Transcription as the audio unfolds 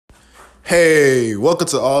Hey, welcome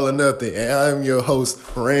to All or Nothing, and I'm your host,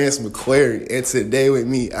 Rance McQuarrie. And today with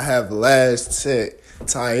me, I have Lash Tech,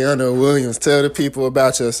 Tiana Williams. Tell the people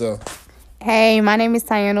about yourself. Hey, my name is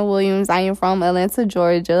Tiana Williams. I am from Atlanta,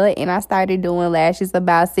 Georgia, and I started doing lashes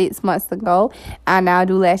about 6 months ago. I now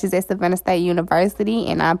do lashes at Savannah State University,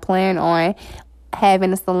 and I plan on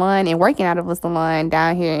having a salon and working out of a salon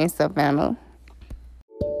down here in Savannah.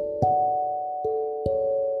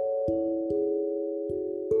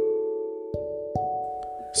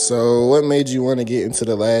 So, what made you want to get into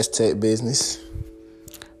the Lash Tech business?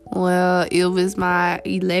 Well, it was my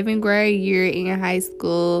 11th grade year in high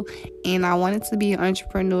school, and I wanted to be an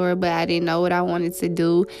entrepreneur, but I didn't know what I wanted to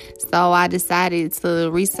do. So I decided to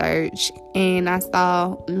research, and I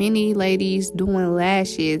saw many ladies doing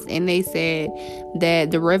lashes, and they said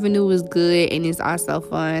that the revenue was good and it's also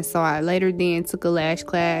fun. So I later then took a lash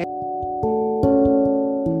class.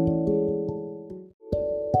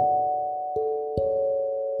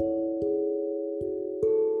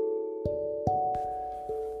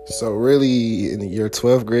 So, really, in your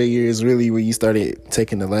 12th grade year is really where you started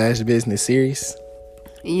taking the lash business serious?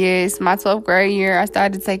 Yes, my 12th grade year, I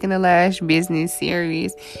started taking the lash business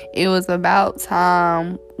serious. It was about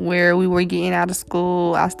time where we were getting out of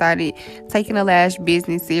school. I started taking the lash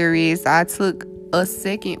business serious. I took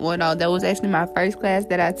that was actually my first class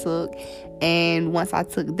that I took. And once I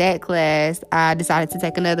took that class, I decided to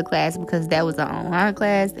take another class because that was an online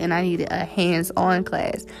class and I needed a hands-on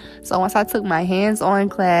class. So once I took my hands-on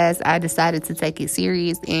class, I decided to take it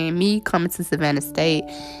serious. And me coming to Savannah State,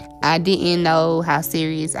 I didn't know how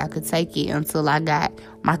serious I could take it until I got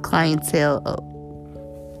my clientele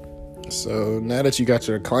up. So, now that you got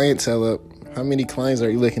your clientele up, how many clients are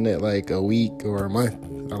you looking at, like a week or a month?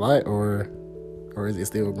 A lot, or is it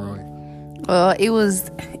still growing? Well, it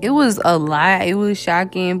was a lot. It was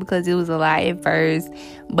shocking because it was a lot at first,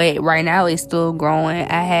 but right now it's still growing.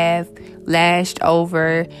 I have lashed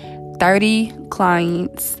over 30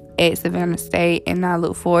 clients at Savannah State, and I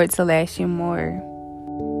look forward to lashing more.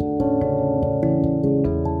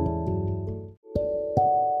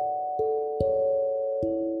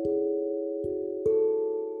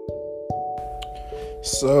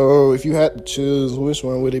 So, if you had to choose, which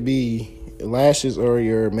one would it be? Lashes or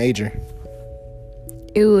your major?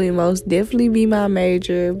 It would most definitely be my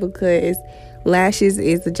major because lashes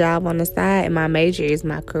is a job on the side and my major is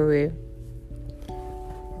my career.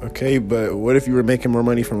 Okay, but what if you were making more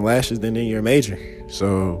money from lashes than in your major?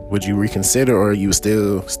 So, would you reconsider or you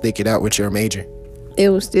still stick it out with your major? It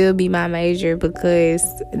will still be my major because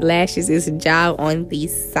lashes is a job on the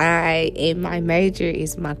side and my major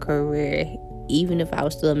is my career, even if I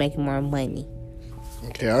was still making more money.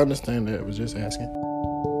 Okay, I understand that. I was just asking.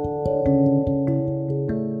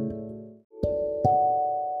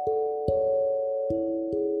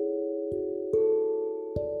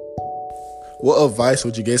 What advice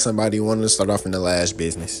would you give somebody wanting to start off in the lash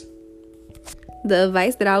business? The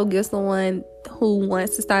advice that I would give someone who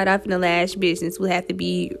wants to start off in the lash business would have to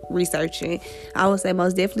be researching. I would say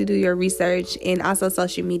most definitely do your research and also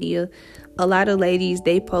social media. A lot of ladies,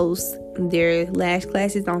 they post their lash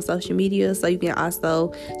classes on social media, so you can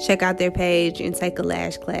also check out their page and take a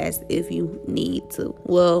lash class if you need to.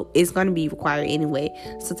 Well, it's going to be required anyway,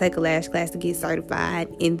 so take a lash class to get certified,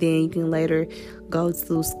 and then you can later go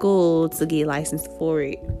to school to get licensed for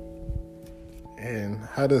it. And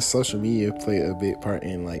how does social media play a big part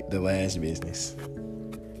in like the lash business?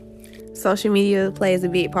 Social media plays a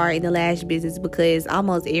big part in the lash business because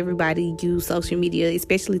almost everybody use social media,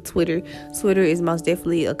 especially Twitter. Twitter is most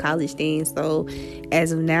definitely a college thing. So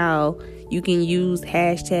as of now, you can use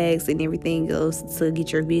hashtags and everything else to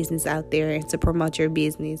get your business out there and to promote your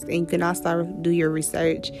business. And you can also do your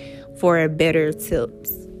research for better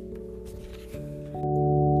tips.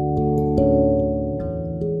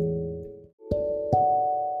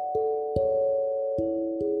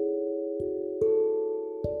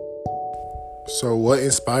 So, what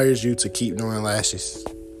inspires you to keep doing lashes?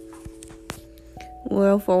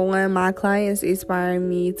 Well, for one, my clients inspire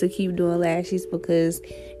me to keep doing lashes because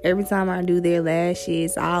every time I do their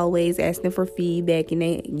lashes, I always ask them for feedback and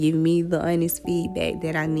they give me the honest feedback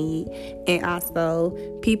that I need. And also,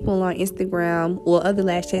 people on Instagram or other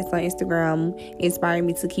lash techs on Instagram inspire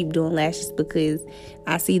me to keep doing lashes because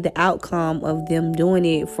I see the outcome of them doing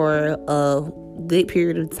it for a good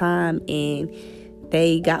period of time and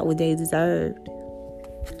they got what they deserved.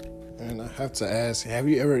 And I have to ask, have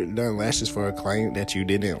you ever done lashes for a client that you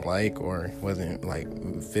didn't like or wasn't like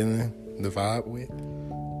feeling the vibe with?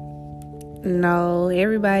 No,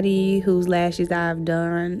 everybody whose lashes I've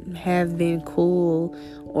done have been cool,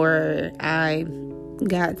 or I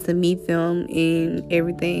got to meet them and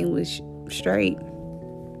everything was straight.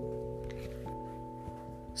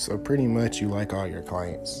 So pretty much you like all your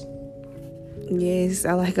clients. Yes,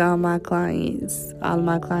 I like all my clients. All of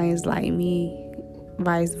my clients like me,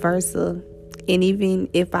 vice versa. And even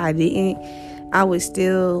if I didn't, I would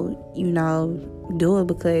still, do it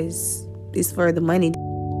because it's for the money.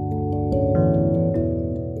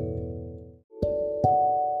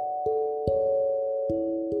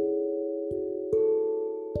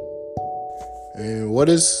 And what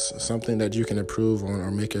is something that you can improve on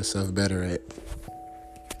or make yourself better at?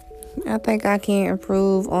 I think I can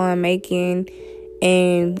improve on making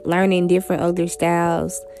and learning different other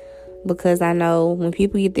styles, because I know when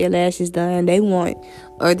people get their lashes done, they want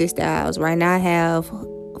other styles. Right now I have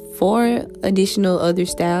 4 additional other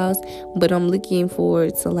styles, but I'm looking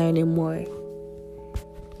forward to learning more.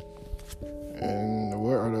 And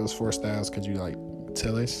what are those 4 styles? Could you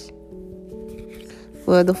tell us?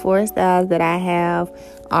 Well, the 4 styles that I have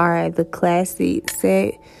are the classic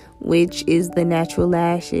set, which is the natural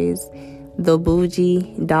lashes, the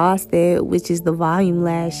bougie doll set, which is the volume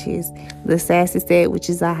lashes, the sassy set, which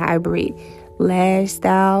is a hybrid lash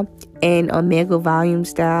style, and omega volume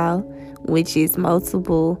style, which is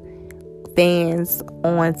multiple fans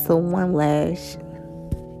onto one lash.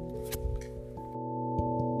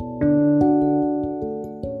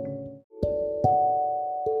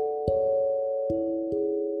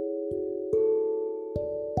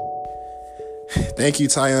 Thank you,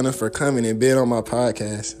 Tiana, for coming and being on my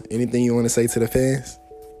podcast. Anything you want to say to the fans?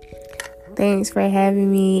 Thanks for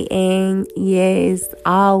having me. And yes,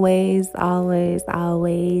 always, always,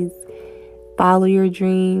 always follow your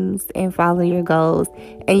dreams and follow your goals.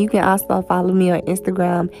 And you can also follow me on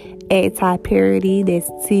Instagram at Typarody. That's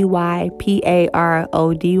TYPARODY.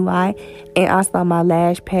 And also my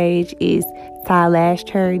lash page is Ty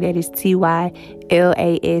Lasher. That is TYLASHEDHER.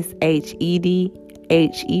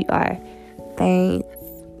 Thanks.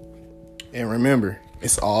 And remember,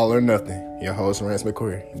 it's all or nothing. Your host, Rance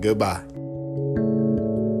McQuarrie. Goodbye.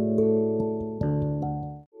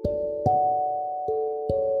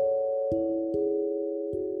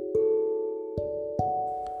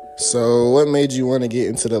 So, what made you want to get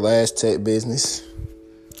into the lash tech business?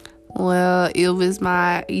 Well, it was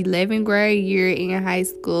my 11th grade year in high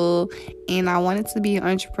school, and I wanted to be an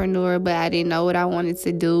entrepreneur, but I didn't know what I wanted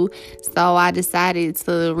to do. So I decided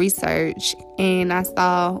to research, and I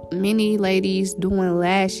saw many ladies doing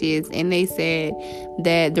lashes, and they said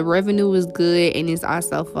that the revenue was good and it's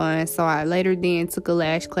also fun. So I later then took a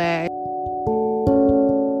lash class.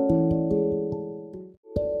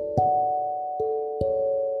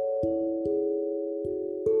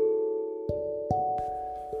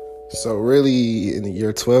 So really, in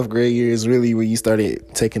your 12th grade year is really where you started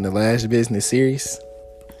taking the lash business serious?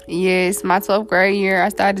 Yes, my 12th grade year, I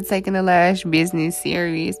started taking the lash business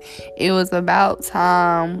serious. It was about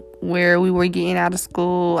time where we were getting out of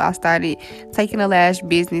school. I started taking the lash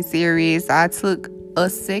business serious. I took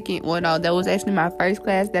that was actually my first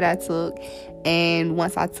class that I took. And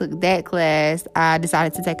once I took that class, I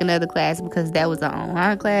decided to take another class because that was an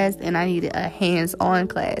online class and I needed a hands-on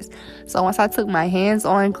class. So once I took my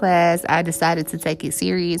hands-on class, I decided to take it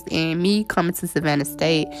serious. And me coming to Savannah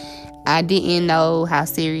State, I didn't know how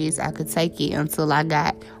serious I could take it until I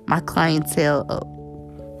got my clientele up.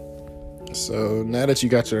 So now that you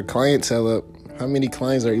got your clientele up, how many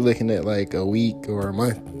clients are you looking at, a week or a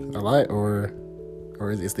month? A lot, or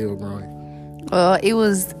is it still growing? Well, it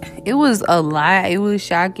was a lot. It was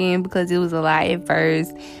shocking because it was a lot at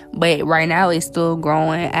first, but right now it's still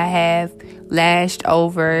growing. I have lashed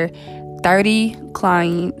over 30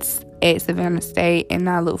 clients at Savannah State, and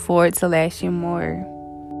I look forward to lashing more.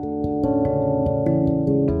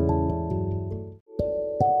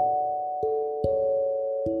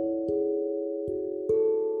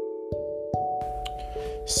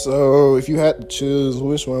 So if you had to choose,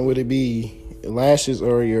 which one would it be, lashes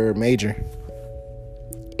or your major?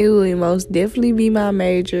 It would most definitely be my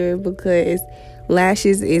major because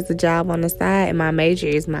lashes is a job on the side and my major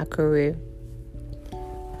is my career.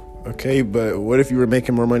 Okay, but what if you were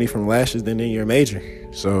making more money from lashes than in your major?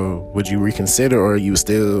 So would you reconsider, or you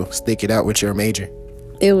still stick it out with your major?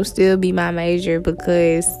 It will still be my major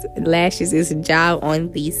because lashes is a job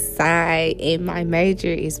on the side and my major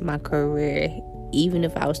is my career, even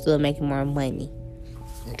if I was still making more money.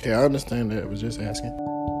 Okay, I understand that. I was just asking.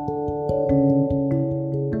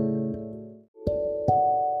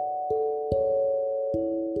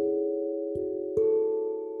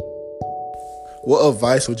 What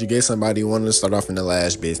advice would you give somebody wanting to start off in the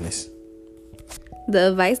lash business? The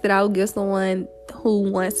advice that I would give someone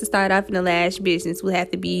who wants to start off in the lash business will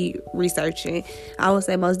have to be researching. I would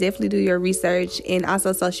say most definitely do your research, and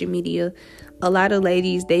also social media. A lot of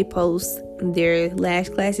ladies, they post their lash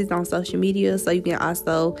classes on social media, so you can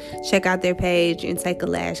also check out their page and take a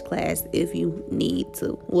lash class if you need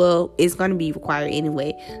to. Well, it's going to be required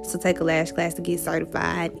anyway, so take a lash class to get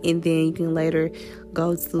certified, and then you can later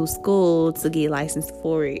go to school to get licensed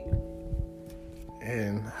for it.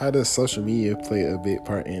 And how does social media play a big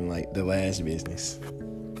part in like the lash business?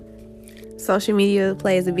 Social media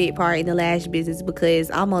plays a big part in the lash business because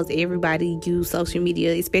almost everybody use social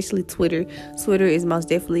media, especially Twitter. Twitter is most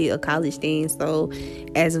definitely a college thing. So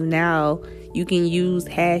as of now, you can use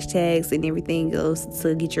hashtags and everything else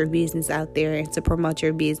to get your business out there and to promote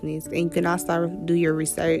your business. And you can also do your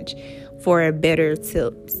research for better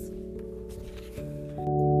tips.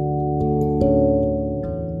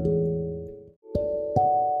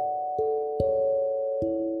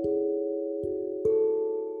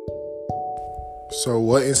 So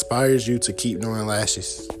what inspires you to keep doing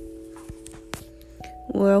lashes?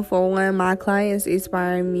 Well, for one, my clients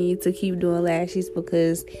inspire me to keep doing lashes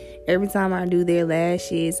because every time I do their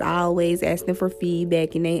lashes, I always ask them for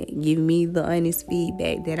feedback, and they give me the honest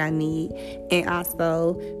feedback that I need. And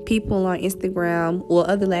also, people on Instagram or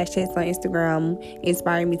other lash chats on Instagram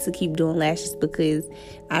inspire me to keep doing lashes because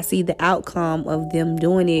I see the outcome of them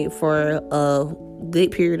doing it for a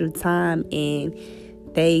good period of time, and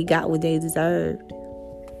they got what they deserved.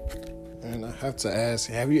 And I have to ask,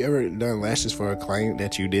 have you ever done lashes for a client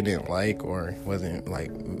that you didn't like or wasn't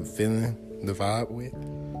like feeling the vibe with?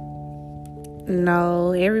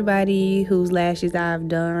 No, everybody whose lashes I've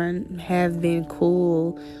done have been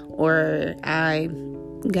cool, or I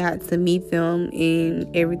got to meet them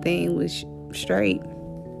and everything was straight.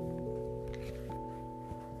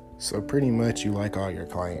 So pretty much you like all your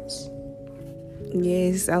clients?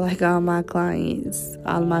 Yes, I like all my clients.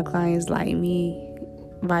 All of my clients like me,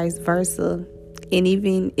 vice versa. And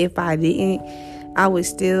even if I didn't, I would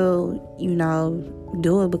still,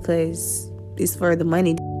 do it because it's for the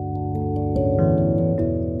money.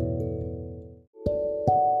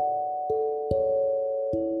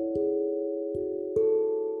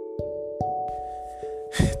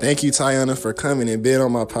 Thank you, Tiana, for coming and being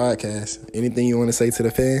on my podcast. Anything you want to say to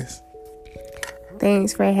the fans?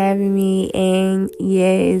 Thanks for having me. And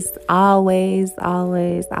yes, always,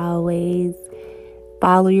 always, always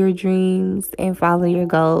follow your dreams and follow your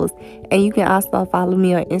goals. And you can also follow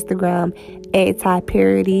me on Instagram at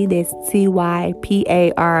Typarody. That's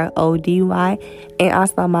TYPARODY. And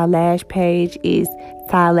also my lash page is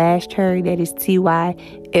Ty Lasher. That is TYLASHEDHER.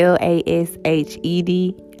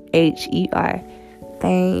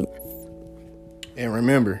 Thanks. And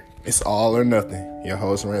remember, it's all or nothing. Your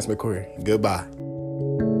host, Rance McQuarrie. Goodbye.